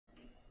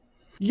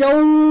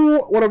Yo,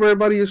 what up,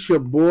 everybody? It's your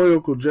boy,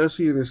 Uncle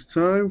Jesse, and it's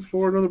time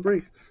for another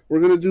break. We're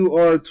going to do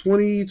our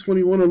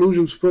 2021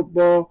 Illusions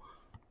Football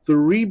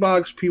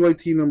 3-box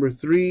PYT number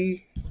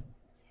 3.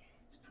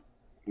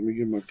 Let me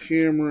get my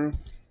camera,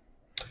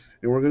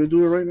 and we're going to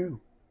do it right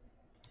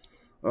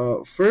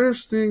now.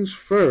 First things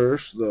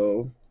first,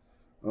 though,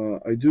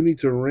 I do need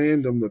to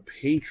random the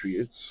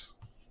Patriots,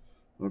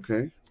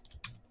 okay?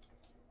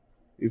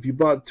 If you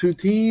bought 2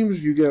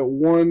 teams, you get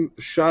 1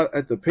 shot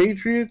at the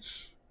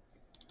Patriots.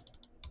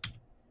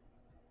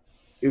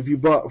 If you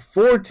bought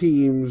 4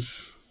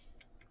 teams,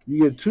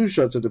 you get 2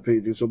 shots at the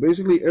Patriots. So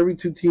basically, every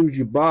 2 teams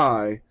you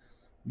buy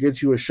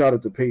gets you a shot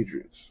at the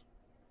Patriots.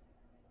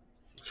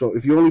 So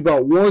if you only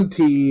bought 1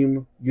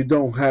 team, you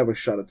don't have a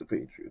shot at the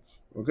Patriots.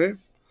 Okay?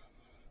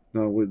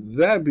 Now, with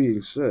that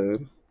being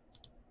said,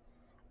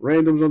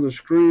 randoms on the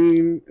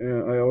screen,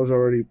 and I was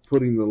already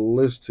putting the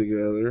list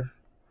together.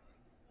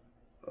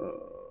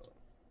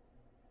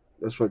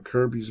 That's why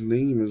Kirby's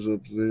name is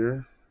up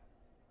there.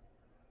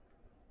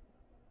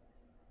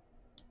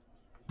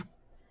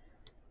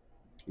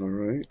 All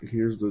right,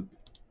 here's the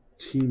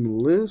team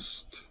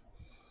list.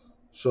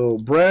 So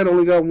Brad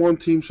only got 1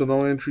 team, so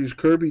no entries.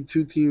 Kirby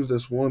 2 teams,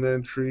 that's 1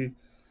 entry.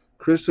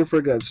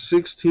 Christopher got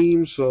 6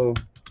 teams, so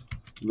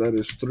that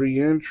is 3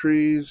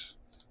 entries.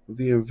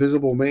 The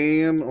Invisible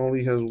Man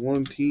only has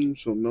 1 team,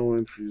 so no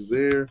entries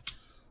there.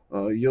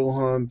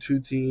 Johan 2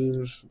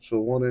 teams, so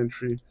 1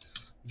 entry.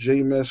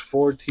 J-Mess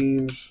 4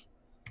 teams,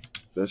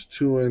 that's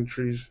 2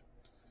 entries.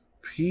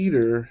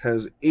 Peter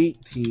has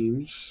 8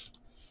 teams,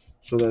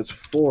 so that's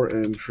 4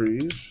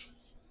 entries.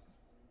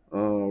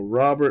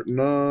 Robert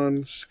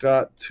none,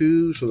 Scott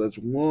 2, so that's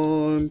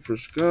 1 for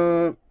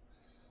Scott.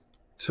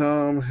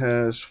 Tom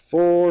has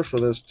 4, so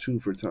that's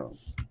 2 for Tom.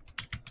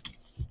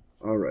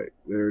 All right,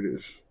 there it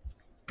is.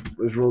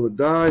 Let's roll the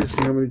dice,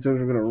 see how many times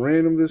we're going to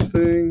random this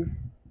thing.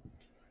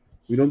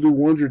 We don't do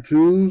 1s or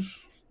 2s.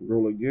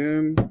 Roll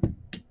again.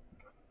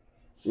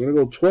 We're going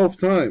to go 12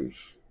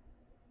 times.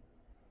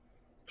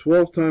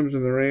 12 times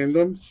in the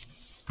random.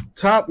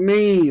 Top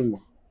name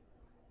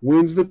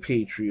wins the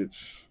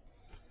Patriots.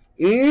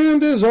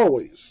 And as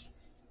always,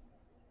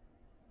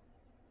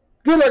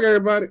 good luck,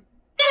 everybody.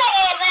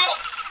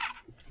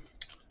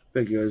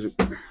 Thank you, Isaac.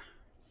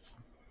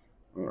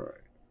 All right.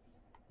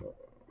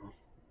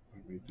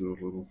 Let me do a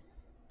little.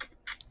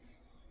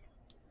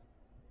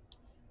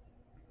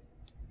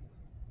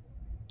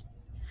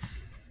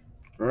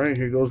 All right,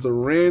 here goes the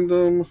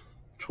random.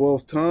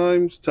 12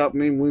 times. Top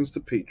name wins the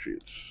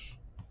Patriots.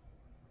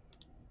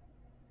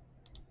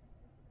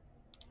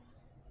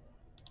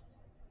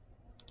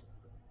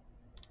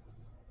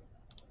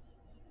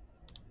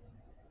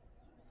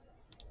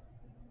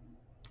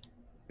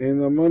 And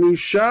the money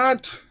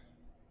shot,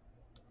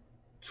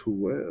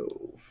 12.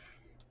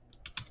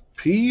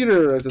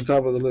 Peter at the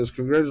top of the list.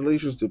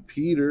 Congratulations to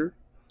Peter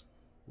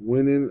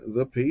winning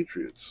the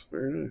Patriots.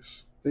 Very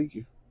nice. Thank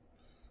you.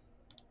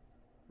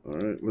 All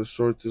right, let's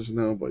sort this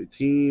now by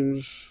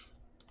teams.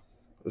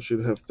 I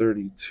should have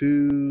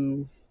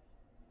 32.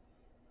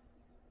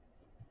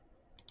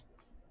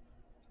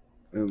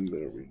 And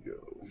there we go.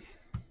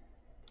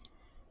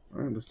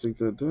 All right, let's take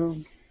that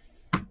down.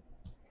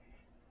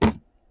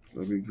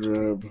 Let me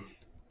grab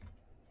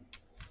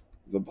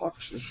the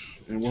boxes,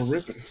 and we're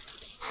ripping.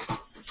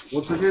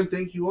 Once again,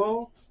 thank you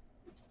all.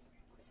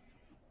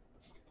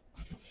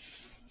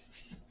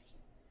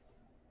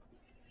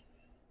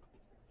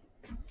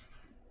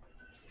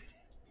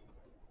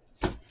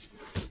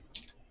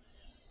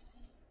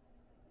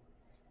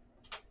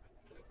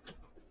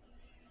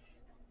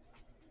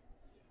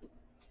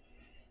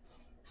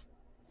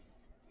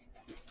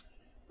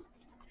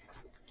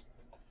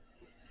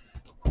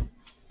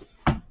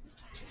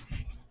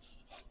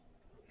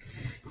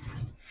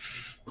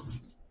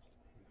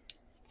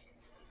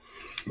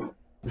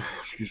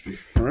 Excuse me.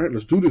 All right,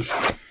 let's do this.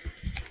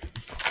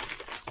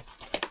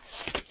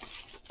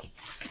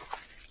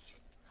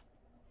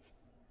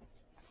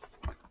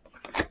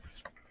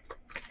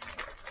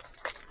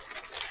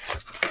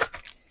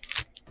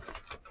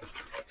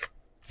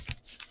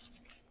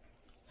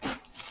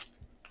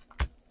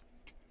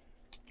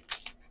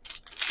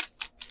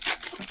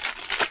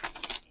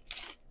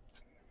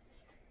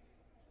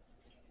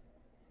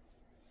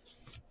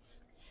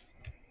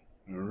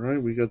 All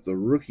right, we got the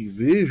rookie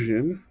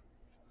vision.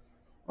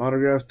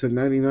 Autograph to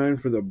 99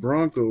 for the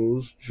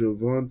Broncos,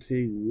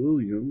 Javonte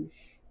Williams.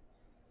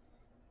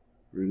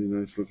 Really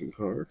nice looking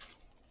card.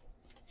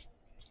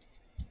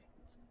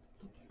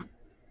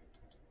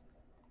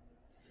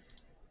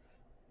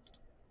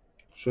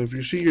 So if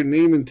you see your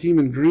name and team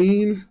in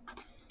green,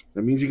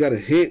 that means you got a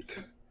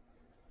hit.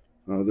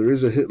 There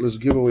is a hitless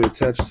giveaway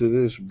attached to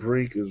this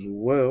break as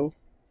well.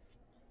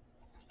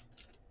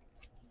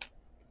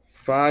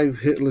 5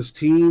 hitless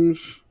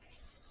teams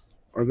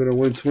are going to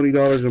win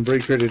 $20 in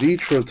break credit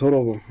each for a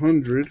total of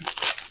 100.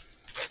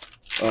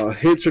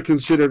 Hits are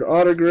considered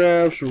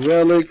autographs,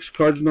 relics,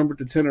 cards numbered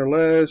to 10 or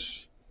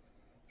less,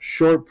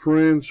 short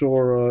prints,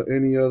 or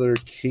any other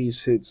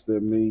case hits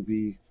that may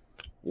be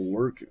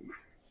working.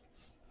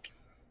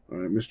 All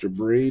right, Mr.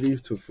 Brady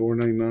to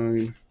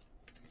 499.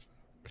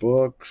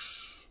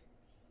 Bucks.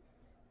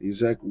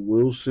 Zach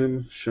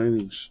Wilson,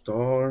 Shining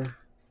Star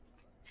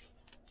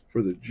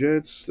for the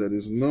Jets. That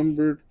is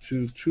numbered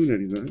to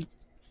 299.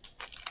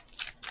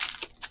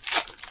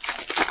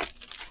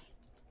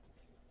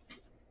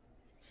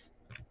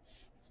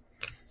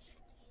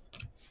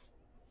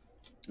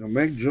 A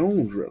Mac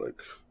Jones relic.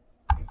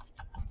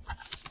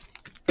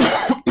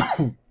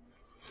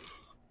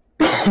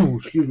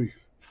 Excuse me.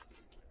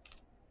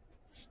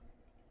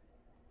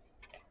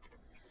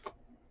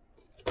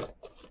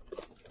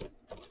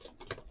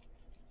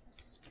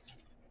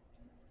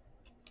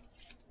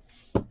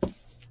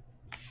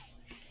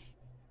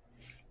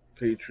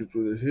 Patriots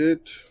with a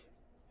hit.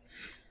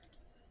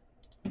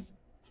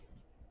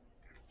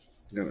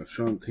 Got a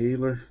Sean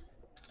Taylor.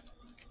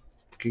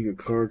 King of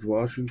Cards,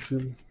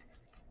 Washington.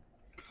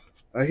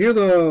 I hear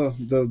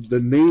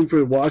the name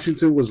for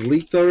Washington was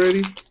leaked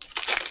already.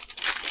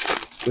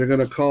 They're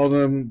gonna call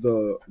them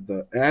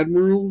the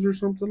Admirals or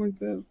something like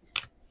that.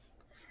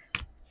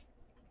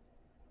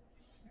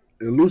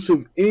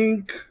 Elusive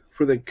Ink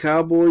for the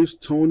Cowboys,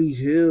 Tony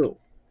Hill.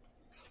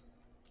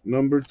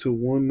 Number to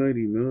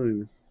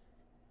 199.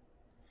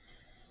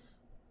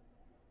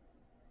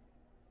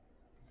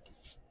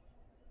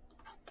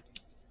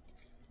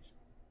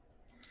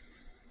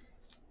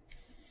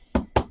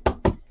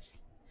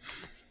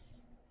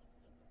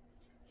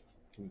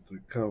 The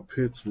Kyle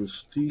Pitts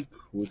Mystique,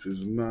 which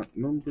is not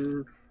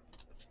numbered.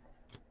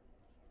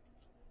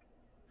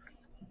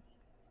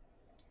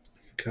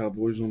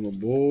 Cowboys on the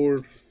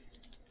board.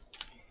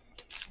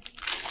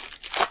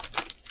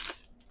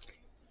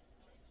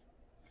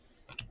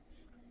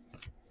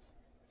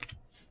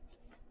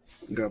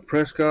 Got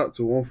Prescott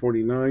to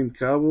 149,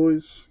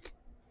 Cowboys.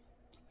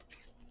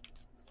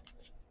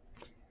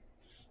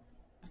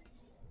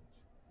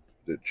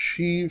 The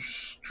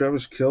Chiefs,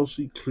 Travis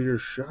Kelce, clear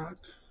shot,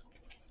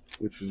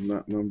 which is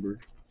not numbered.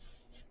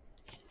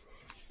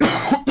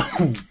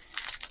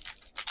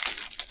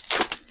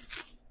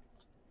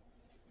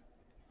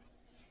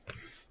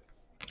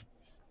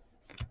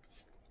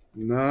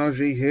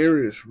 Najee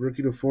Harris,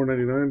 rookie to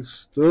 499,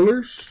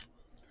 Steelers.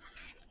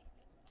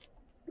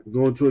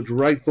 Going to its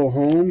rightful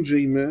home,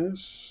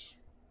 J-Mass.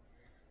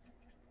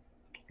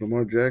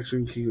 Lamar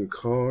Jackson, King of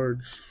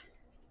Cards.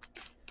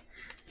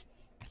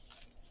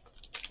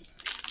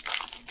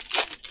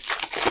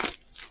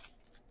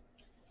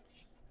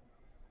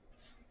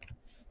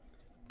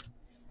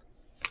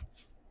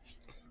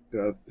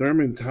 Got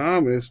Thurman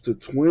Thomas to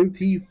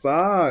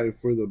 25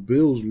 for the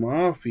Bills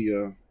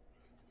Mafia.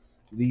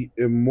 The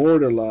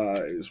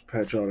immortalized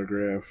patch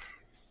autograph.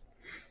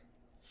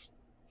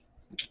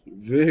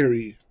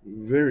 Very,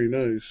 very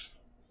nice.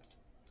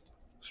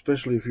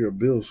 Especially if you're a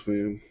Bills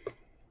fan.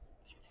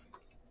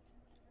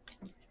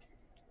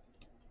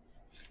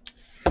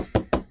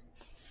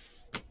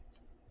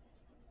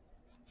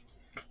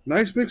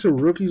 Nice mix of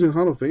rookies and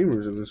Hall of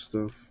Famers in this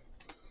stuff.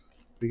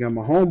 We got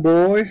my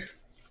homeboy.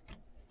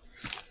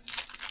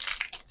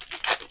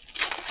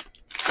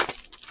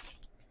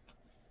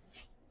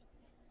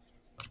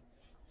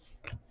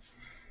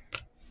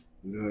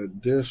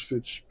 Des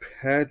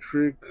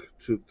Fitzpatrick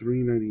to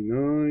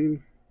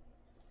 399.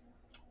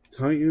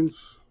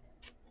 Titans.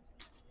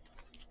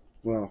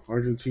 Wow,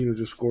 Argentina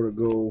just scored a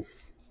goal.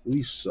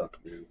 We suck,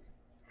 man.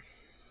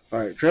 All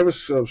right,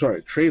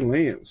 Trey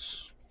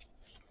Lance.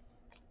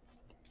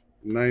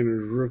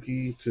 Niners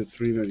rookie to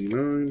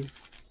 399.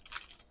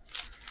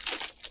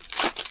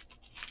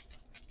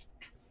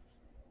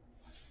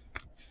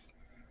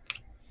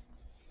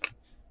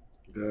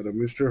 Got a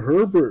Mr.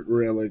 Herbert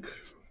relic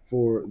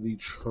for the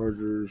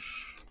Chargers.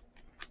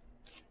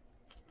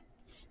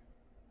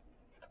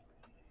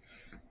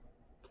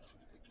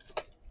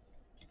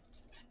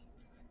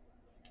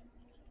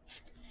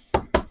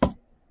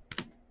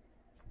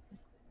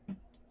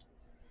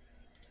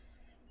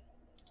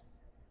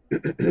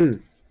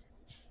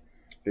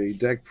 A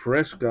Dak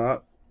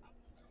Prescott,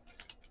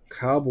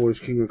 Cowboys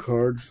King of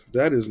Cards.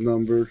 That is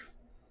numbered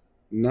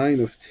 9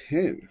 of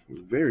 10.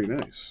 Very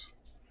nice.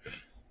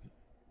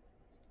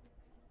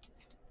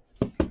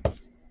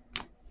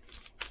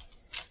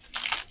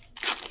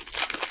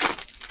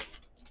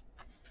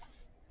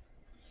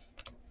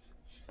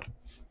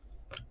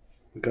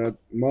 Got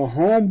my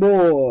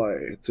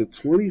homeboy to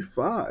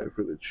 25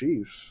 for the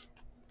Chiefs.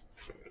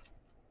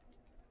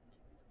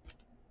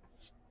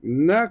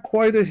 Not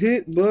quite a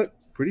hit, but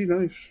pretty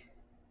nice.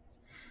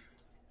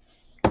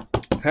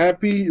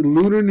 Happy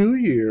Lunar New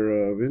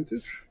Year,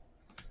 Vintage.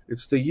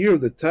 It's the year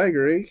of the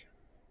Tiger, eh?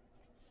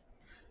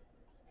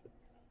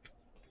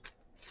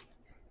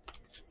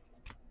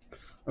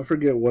 I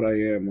forget what I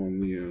am on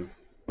the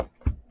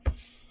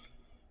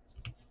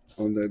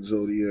on that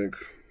zodiac.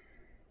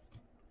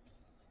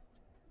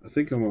 I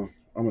think I'm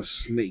a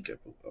snake.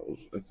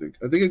 I think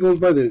it goes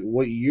by the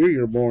what year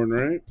you're born,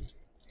 right?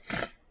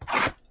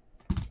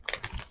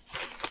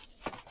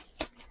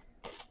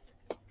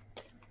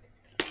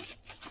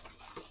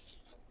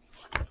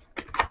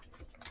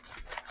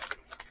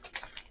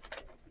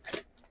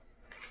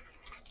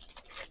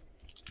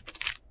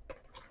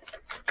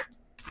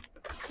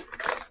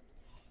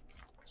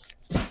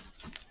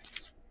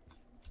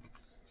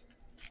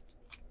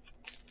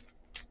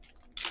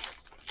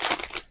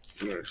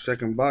 right,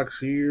 second box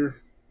here.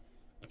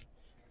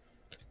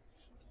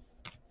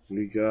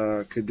 We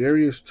got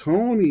Kadarius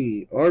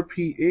Toney,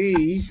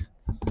 RPA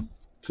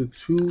to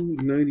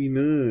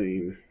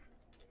 299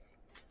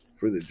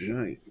 for the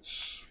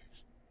Giants.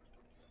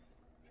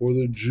 For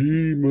the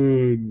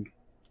G-Man.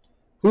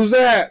 Who's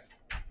that?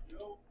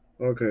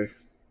 Okay.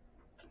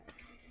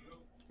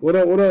 What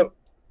up, what up?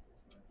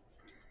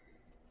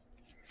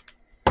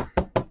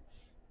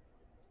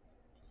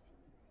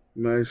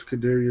 Nice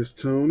Kadarius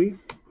Toney.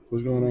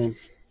 What's going on?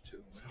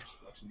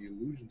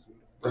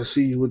 I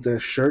see you with that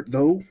shirt,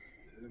 though.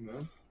 Yeah,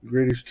 man.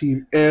 Greatest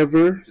team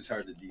ever. Just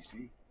hired the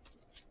DC.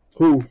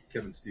 Who?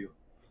 Kevin Steele.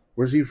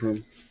 Where's he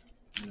from?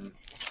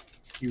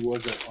 He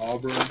was at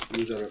Auburn.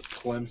 He was at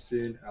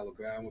Clemson,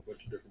 Alabama, a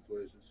bunch of different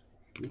places.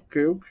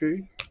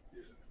 Okay.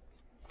 Yeah.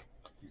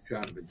 He's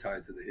kind of been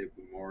tied to the hip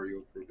with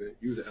Mario for a bit.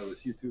 He was at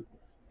LSU, too.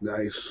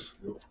 Nice.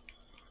 Yep.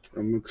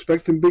 I'm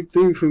expecting big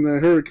things from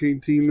that Hurricane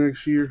team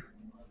next year.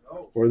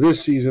 Or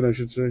this season, I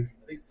should say. I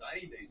think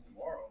signing day's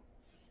tomorrow.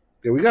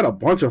 Yeah, we got a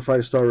bunch of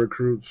 5-star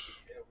recruits.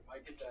 Yeah, we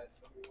might get that.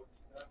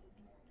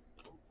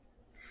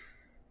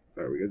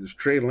 All right, we got this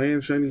Trey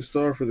Lance Shining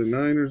Star for the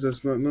Niners.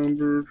 That's not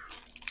numbered.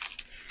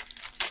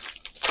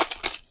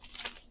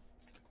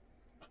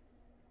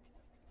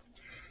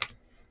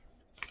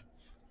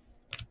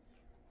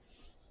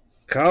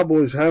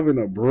 Cowboys having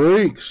a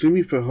break.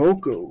 Simi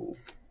Fehoko.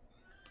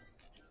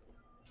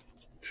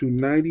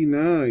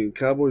 299.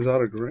 Cowboys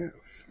autograph.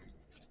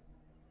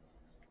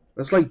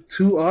 That's like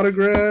 2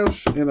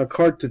 autographs and a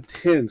card to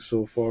 10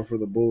 so far for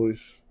the boys.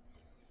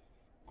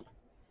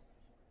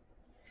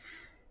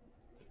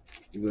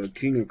 The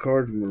King of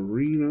Cards,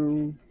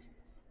 Marino.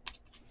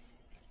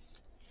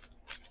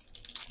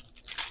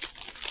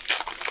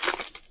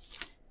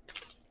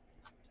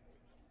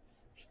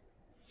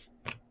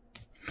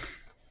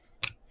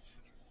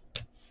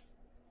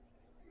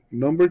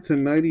 Number to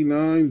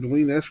 99,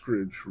 Dwayne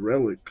Eskridge,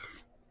 relic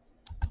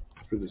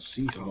for the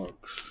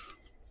Seahawks.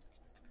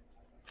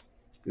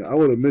 Yeah, I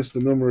would have missed the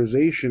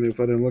numerization if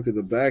I didn't look at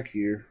the back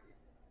here,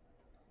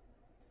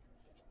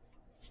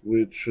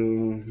 which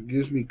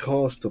gives me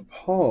cause to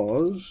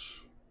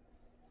pause.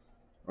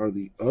 Are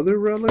the other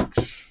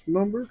relics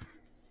numbered?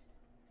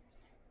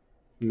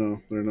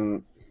 No, they're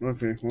not.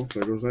 Okay, well,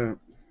 there goes that.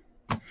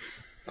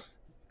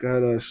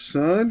 Got a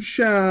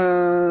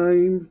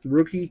Sunshine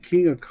Rookie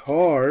King of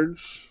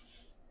Cards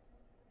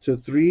to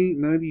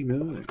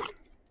 399.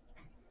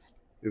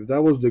 If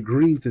that was the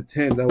green to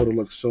 10, that would have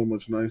looked so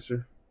much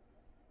nicer.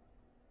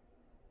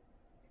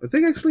 I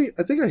think I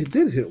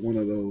did hit one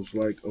of those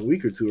like a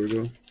week or 2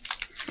 ago.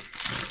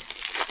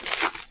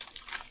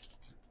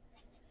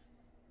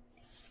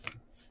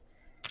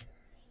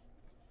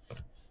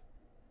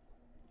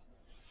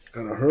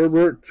 Got a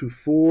Herbert to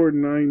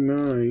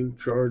 499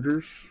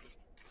 Chargers.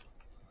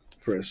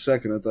 For a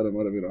second, I thought it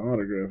might have been an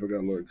autograph. I got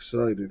a little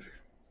excited.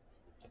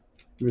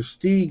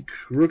 Mystique,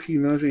 rookie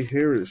Najee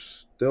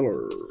Harris,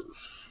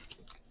 Stellars.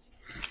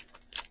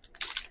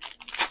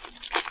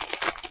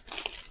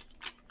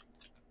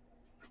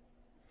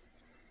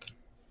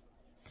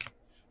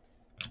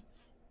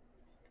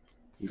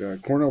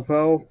 Got Cornell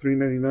Powell,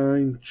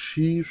 399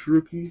 Chiefs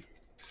rookie.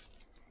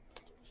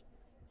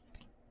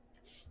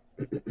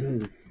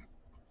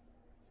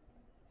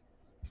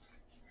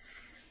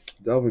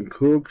 Dalvin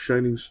Cook,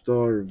 Shining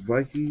Star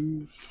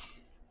Vikings.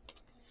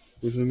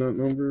 Was it not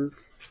numbered?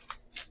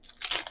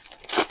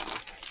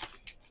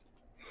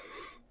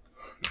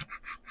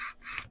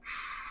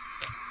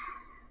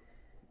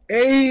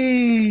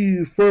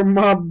 Hey, for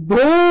my boy.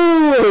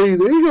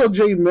 There you go,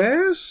 J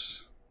Mass.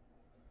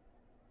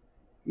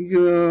 You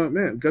can,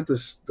 man, got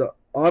the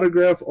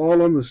autograph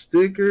all on the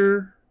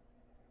sticker.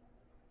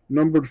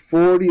 Numbered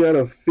 40 out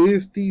of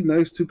 50.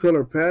 Nice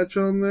 2-color patch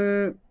on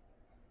that.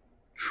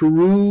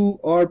 True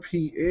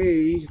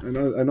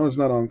RPA. I know it's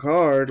not on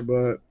card,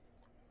 but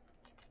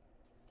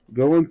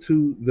going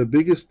to the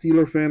biggest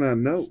Steeler fan I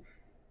know,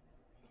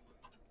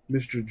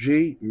 Mr.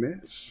 J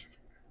Mass.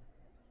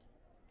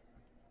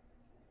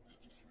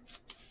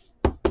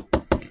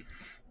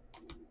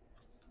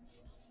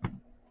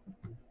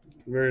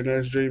 Very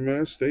nice, J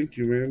Mass. Thank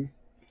you, man.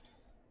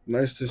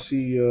 Nice to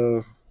see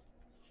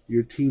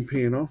your team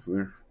paying off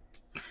there.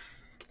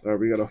 All right,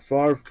 we got a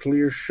Favre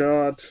clear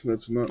shot.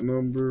 That's not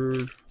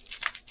numbered.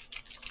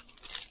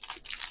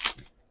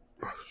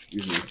 Oh,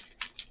 excuse me.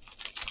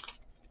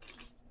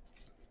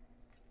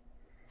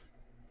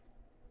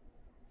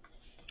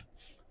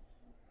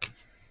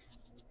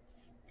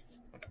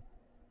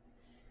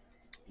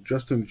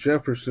 Justin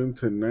Jefferson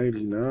to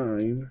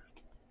 99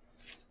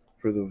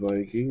 for the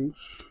Vikings.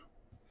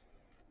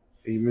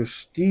 A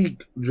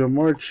Mystique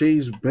Jamar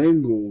Chase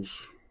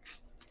Bengals.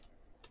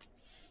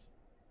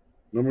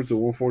 Number to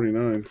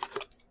 149.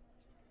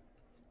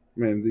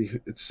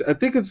 Man, I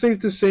think it's safe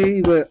to say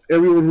that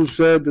everyone who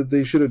said that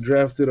they should have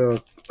drafted a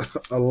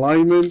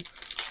lineman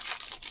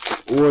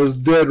was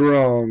dead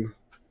wrong.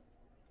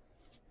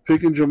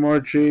 Picking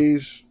Jamar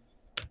Chase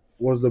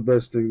was the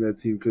best thing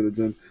that team could have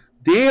done.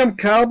 Damn,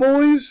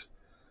 Cowboys!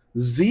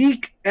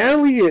 Zeke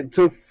Elliott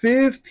to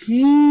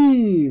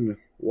 15.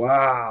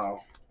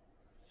 Wow.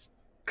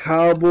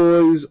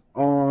 Cowboys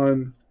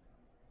on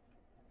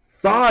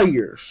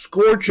fire.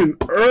 Scorching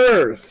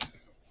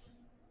earth.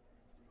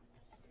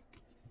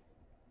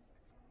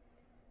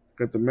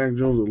 Got the Mac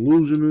Jones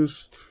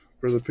Illusionist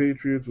for the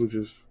Patriots, which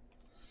is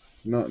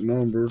not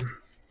numbered.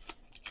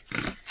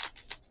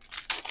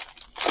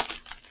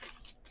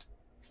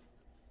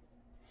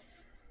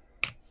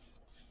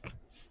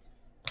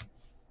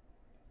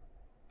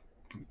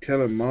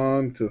 Kellen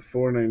Mond to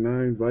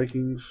 499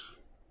 Vikings.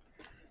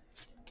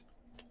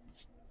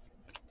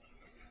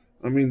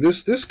 I mean,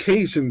 this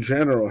case in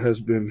general has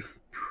been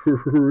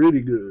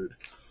pretty good.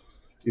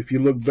 If you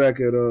look back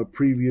at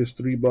previous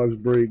 3-box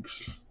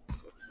breaks.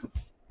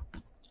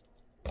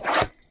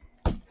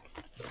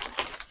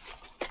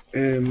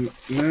 And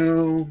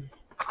now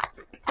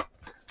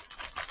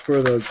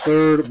for the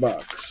third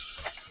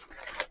box.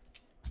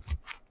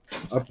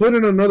 I put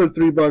in another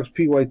 3-box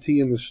PYT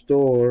in the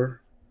store.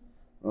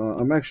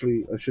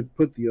 I should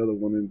put the other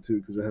one in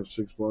too because I have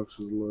 6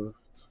 boxes left.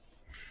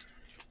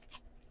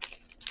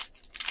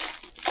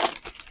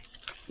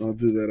 I'll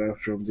do that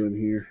after I'm done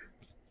here.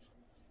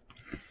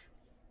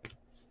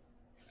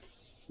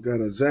 Got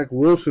a Zach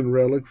Wilson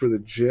relic for the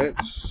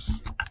Jets,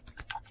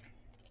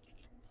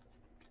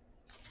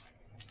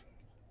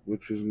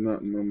 which is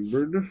not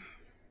numbered.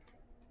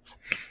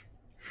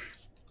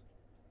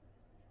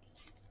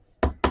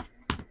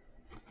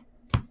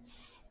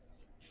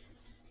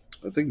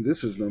 I think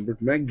this is numbered.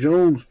 Mac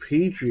Jones,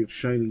 Patriots,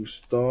 Shining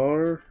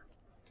Star.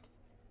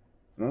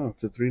 Oh,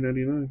 to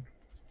 $3.99.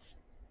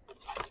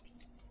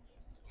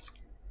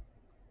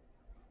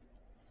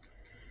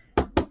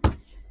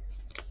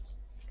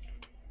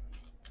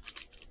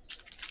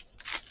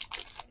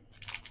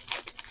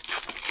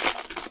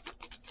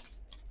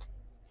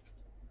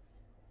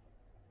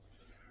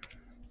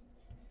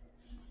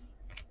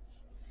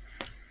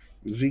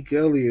 Zeke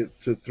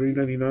Elliott to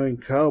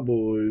 $3.99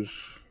 Cowboys.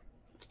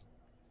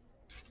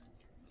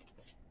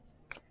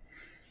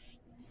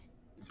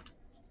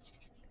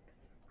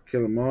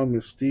 Kellerman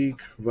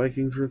Mystique,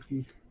 Vikings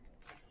rookie.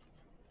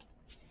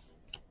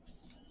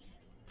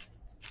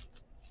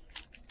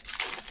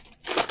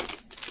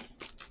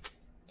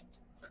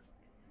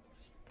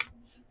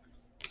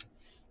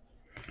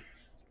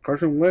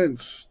 Carson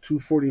Wentz,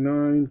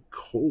 $2.49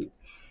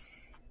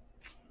 Colts.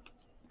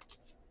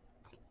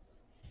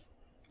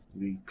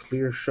 The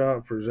clear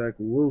shot for Zach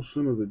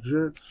Wilson of the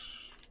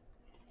Jets,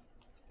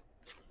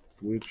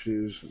 which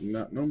is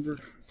not numbered.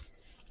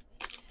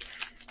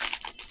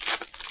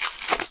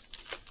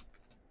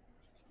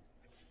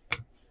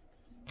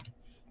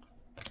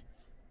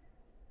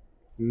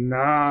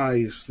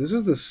 Nice. This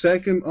is the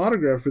second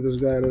autograph for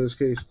this guy out of this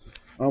case.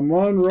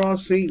 Amon-Ra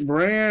St.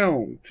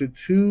 Brown to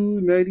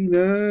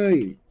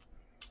 $2.99.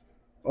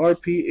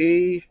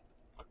 RPA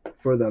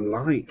for the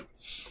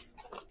Lions.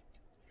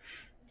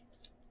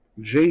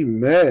 J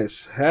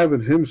Mess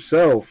having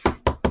himself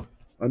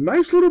a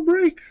nice little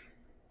break.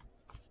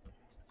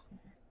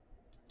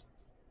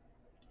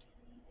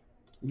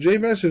 J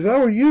Mess, if I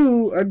were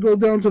you, I'd go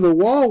down to the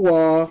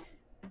Wawa,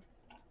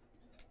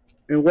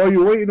 and while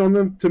you're waiting on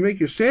them to make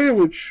your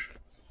sandwich,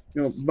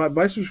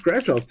 buy some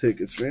scratch-off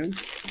tickets, man.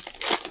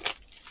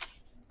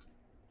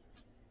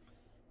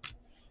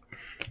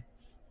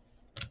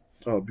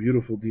 Oh,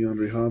 beautiful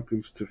DeAndre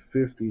Hopkins to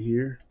 50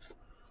 here.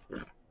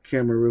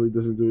 Camera really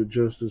doesn't do it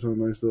justice how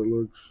nice that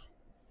looks.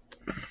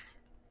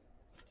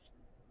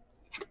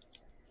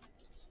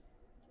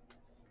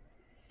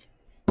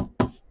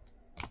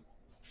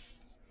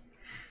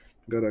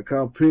 Got a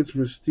Kyle Pitts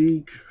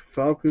Mystique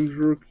Falcons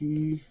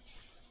rookie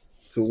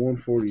to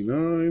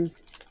 $149.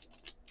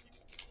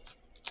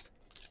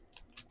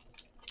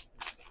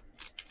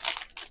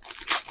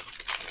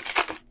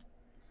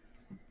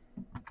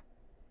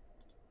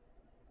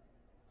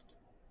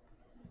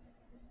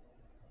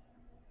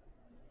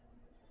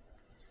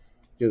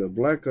 Yeah, the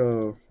black,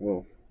 I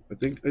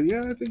think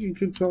you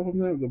could call him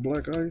that, the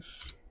black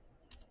ice.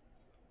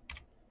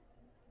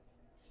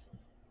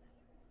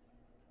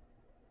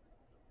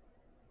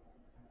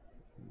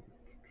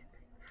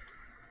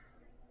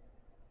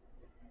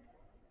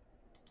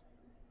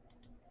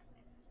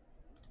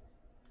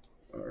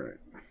 All right.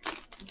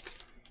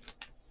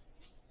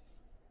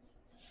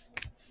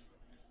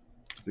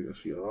 I think I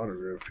see an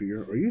autograph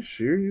here. Are you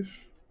serious?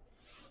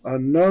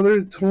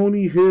 Another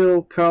Tony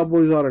Hill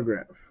Cowboys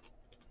autograph.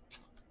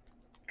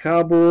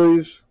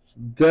 Cowboys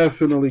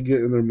definitely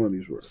getting their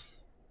money's worth.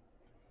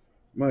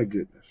 My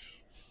goodness.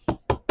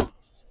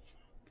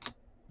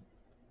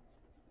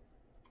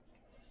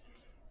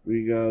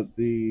 We got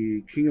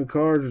the King of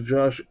Cards,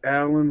 Josh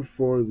Allen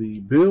for the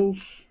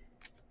Bills.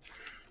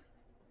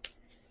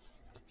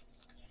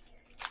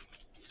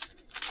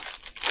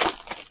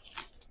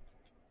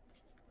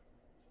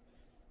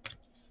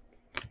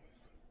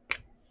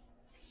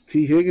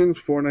 T. Higgins,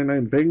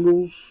 $4.99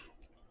 Bengals.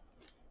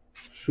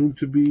 Soon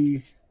to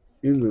be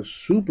in the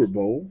Super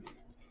Bowl,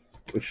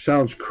 which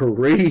sounds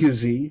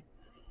crazy.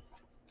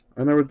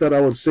 I never thought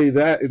I would say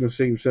that in the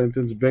same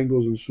sentence,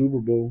 Bengals and Super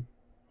Bowl.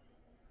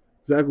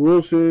 Zach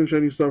Wilson,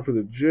 shiny star for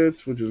the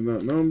Jets, which is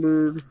not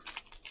numbered.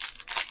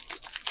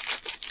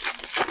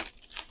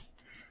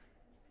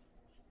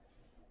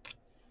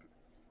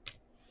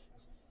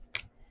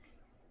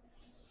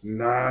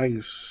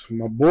 Nice.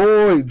 My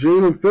boy,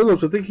 Jalen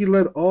Phillips. I think he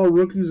led all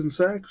rookies in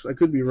sacks. I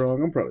could be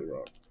wrong. I'm probably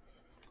wrong.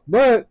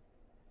 But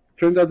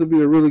turned out to be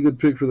a really good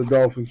pick for the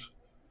Dolphins.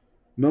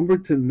 Number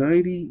to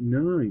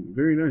 99.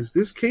 Very nice.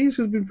 This case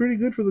has been pretty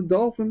good for the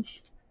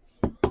Dolphins.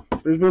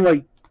 There's been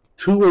like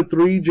 2 or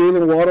 3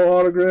 Jalen Waddle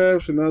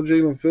autographs, and now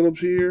Jalen Phillips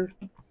here.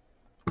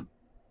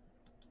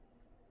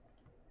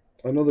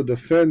 I know the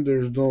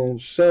defenders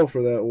don't sell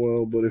for that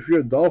well, but if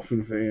you're a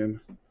Dolphin fan,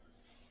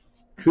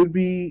 could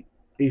be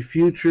a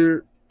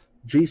future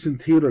Jason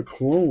Taylor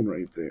clone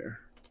right there.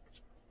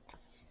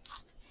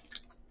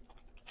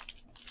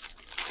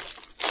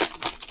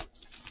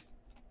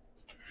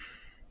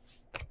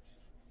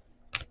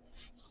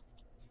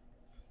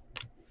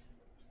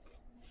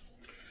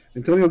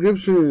 Antonio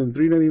Gibson,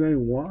 $3.99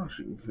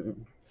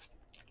 Washington.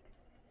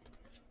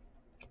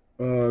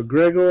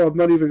 Grego, I'm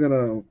not even going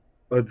to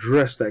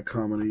address that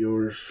comment of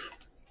yours.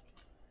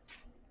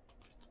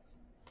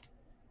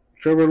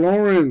 Trevor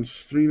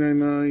Lawrence,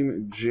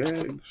 $3.99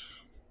 Jags.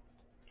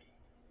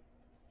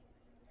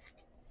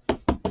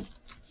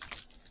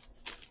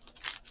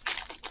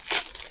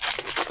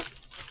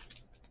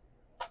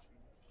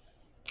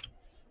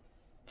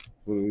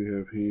 What do we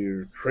have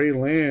here? Trey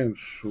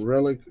Lance,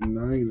 Relic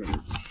Niners.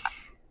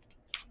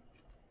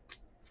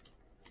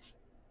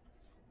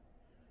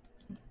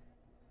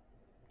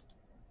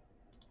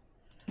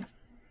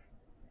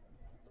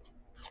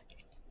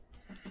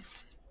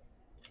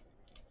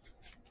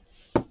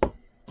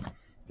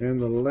 And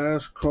the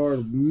last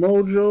card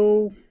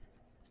mojo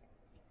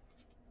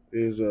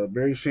is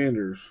Barry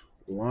Sanders,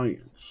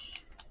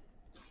 Lions.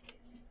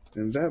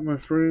 And that, my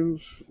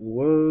friends,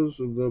 was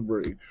the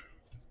break.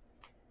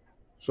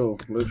 So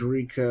let's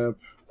recap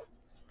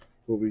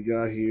what we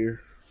got here.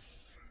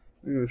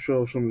 I'm going to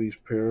show off some of these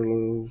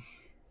parallels.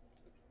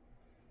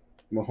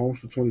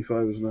 Mahomes to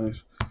 25 is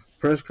nice.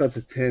 Prescott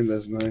to 10,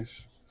 that's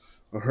nice.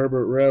 A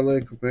Herbert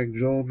relic, Mac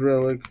Jones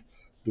relic,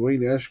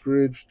 Dwayne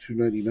Eskridge,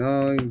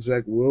 $2.99,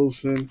 Zach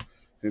Wilson,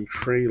 and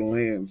Trey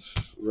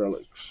Lance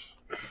relics.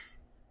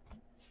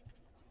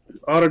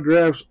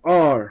 Autographs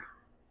are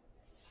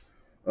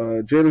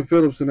Jalen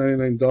Phillips,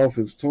 $2.99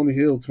 Dolphins, Tony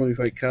Hill,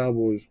 25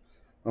 Cowboys,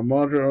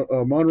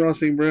 Amon-Ra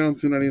St. Brown,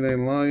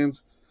 $2.99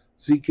 Lions,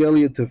 Zeke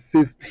Elliott to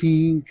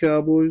 15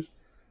 Cowboys,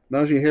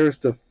 Najee Harris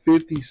to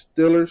 50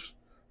 Steelers,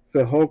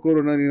 Fehoko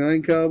to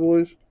 99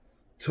 Cowboys,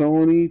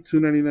 Tony,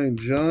 $2.99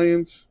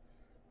 Giants,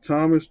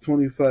 Thomas,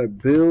 25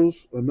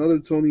 Bills, another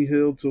Tony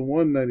Hill to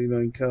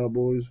 199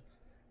 Cowboys,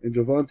 and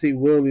Javonte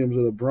Williams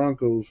of the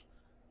Broncos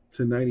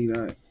to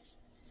 99.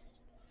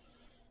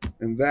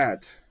 And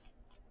that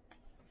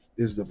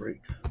is the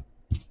break.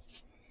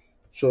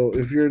 So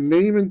if you're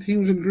naming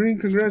teams in green,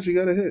 congrats, you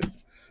got a hit.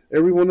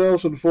 Everyone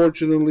else,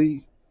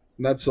 unfortunately,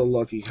 not so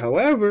lucky.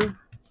 However,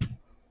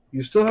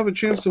 you still have a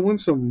chance to win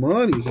some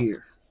money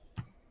here.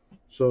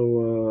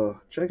 So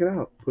check it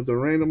out. Put the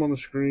random on the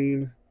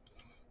screen.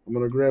 I'm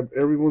going to grab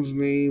everyone's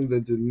name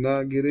that did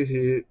not get a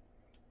hit.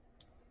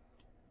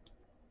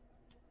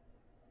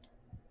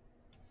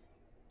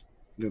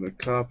 I'm going to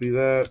copy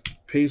that,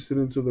 paste it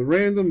into the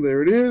random.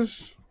 There it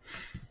is.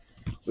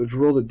 Let's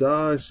roll the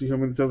die, see how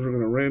many times we're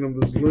going to random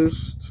this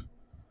list.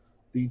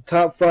 The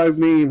top 5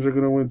 names are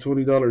going to win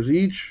 $20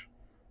 each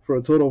for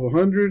a total of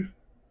 $100.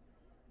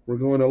 We're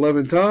going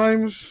 11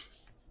 times.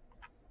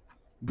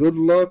 Good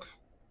luck,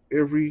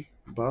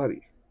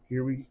 everybody.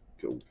 Here we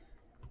go.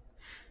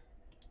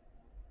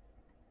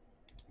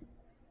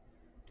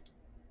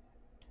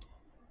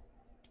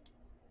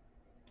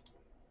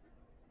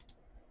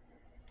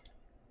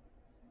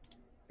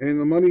 And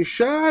the money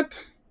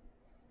shot.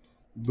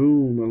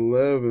 Boom,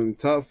 11.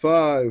 Top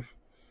 5.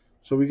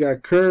 So we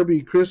got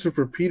Kirby,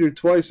 Christopher, Peter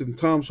twice, and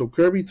Tom. So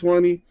Kirby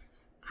 20,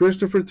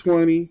 Christopher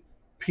 20,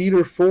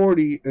 Peter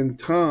 40, and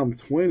Tom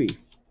 20.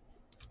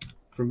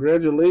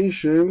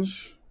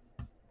 Congratulations.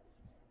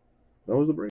 That was the break.